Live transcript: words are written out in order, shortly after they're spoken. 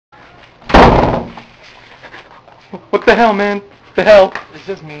What the hell, man? What the hell? It's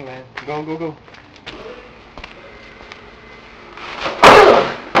just me, man. Go, go, go.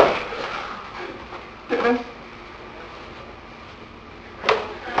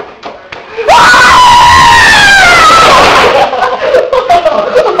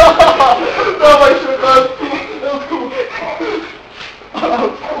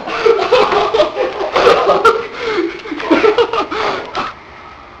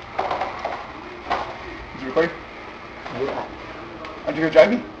 Are you gonna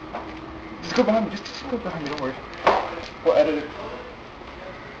drive me? Just go behind me. Just go behind me. Don't worry. We'll edit it.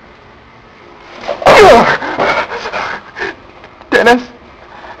 Dennis.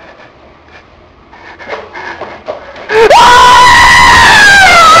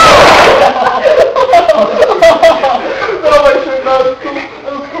 No, my shit. No, that was cool.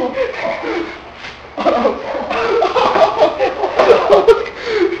 That was cool.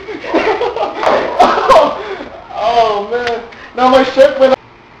 Oh man. Now my shirt went.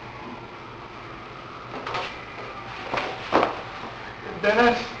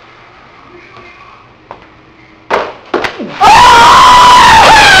 Dennis.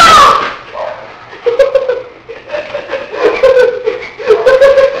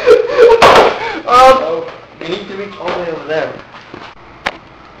 You need to reach all the way over there.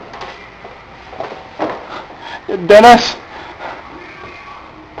 Dennis.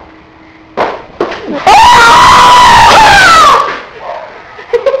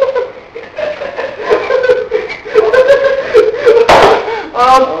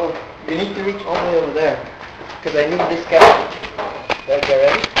 You need to reach all the way over there. Because I need this guy. Okay,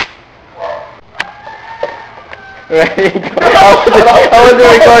 ready? Ready? I wasn't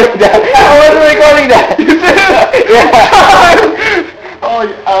recording that. I wasn't recording that. You did it? Yeah. Oh,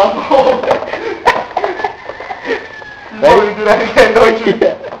 you asshole. You want me to do that again, don't you?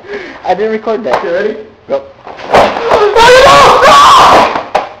 Yeah. I didn't record that. Okay, ready? Go.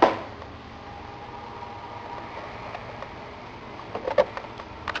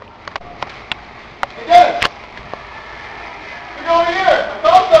 Hey, Dennis! Look over here! I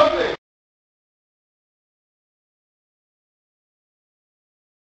found something!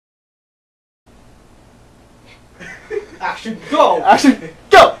 Action, go! Action,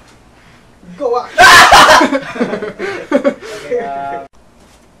 go! Go action!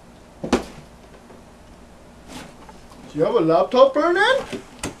 Do you have a laptop, Vernon?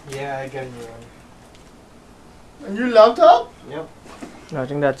 Yeah, I get it wrong. A new laptop? Yep. I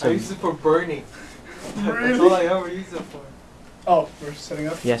think that's I use it for burning. That's all Really? I ever use it for. Oh, we're setting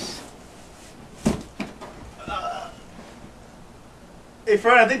up? Yes. Hey,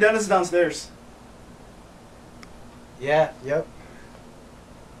 Fern, I think Dennis is downstairs. Yeah, yep.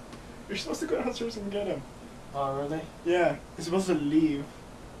 You're supposed to go downstairs and get him. Oh, really? Yeah, he's supposed to leave.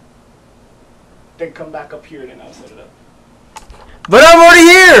 Then come back up here, then I'll set it up. But I'm already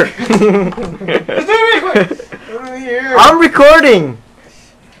here. Let's do it really quick! Over here. I'm recording.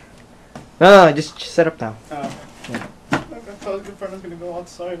 No, just set up now. Oh. Yeah. I thought Fernand's gonna go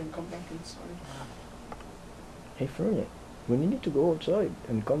outside and come back inside. Hey, Fernie, we need to go outside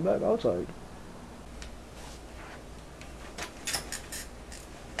and come back outside.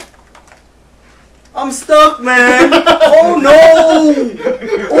 I'm stuck, man! Oh no!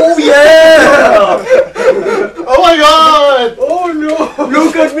 Oh yeah! Oh my god! Oh no!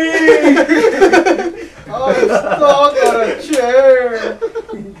 Look at me! I'm stuck on a chair!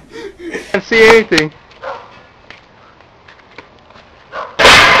 Can't see anything.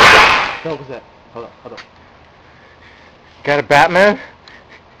 No, what's that? Hold on. Got a Batman?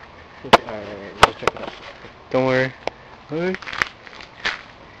 Alright, let's check it out. Don't worry. Alright.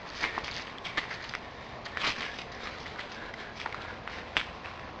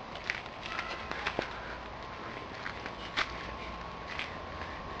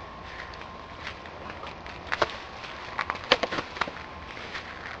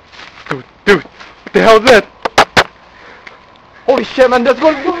 Dude, what the hell is that? Holy shit, man, that's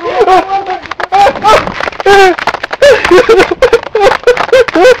going.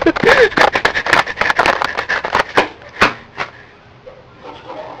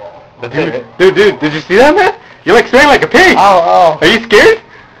 Dude, did you see that, man? You're like swearing like a pig. Oh. Are you scared?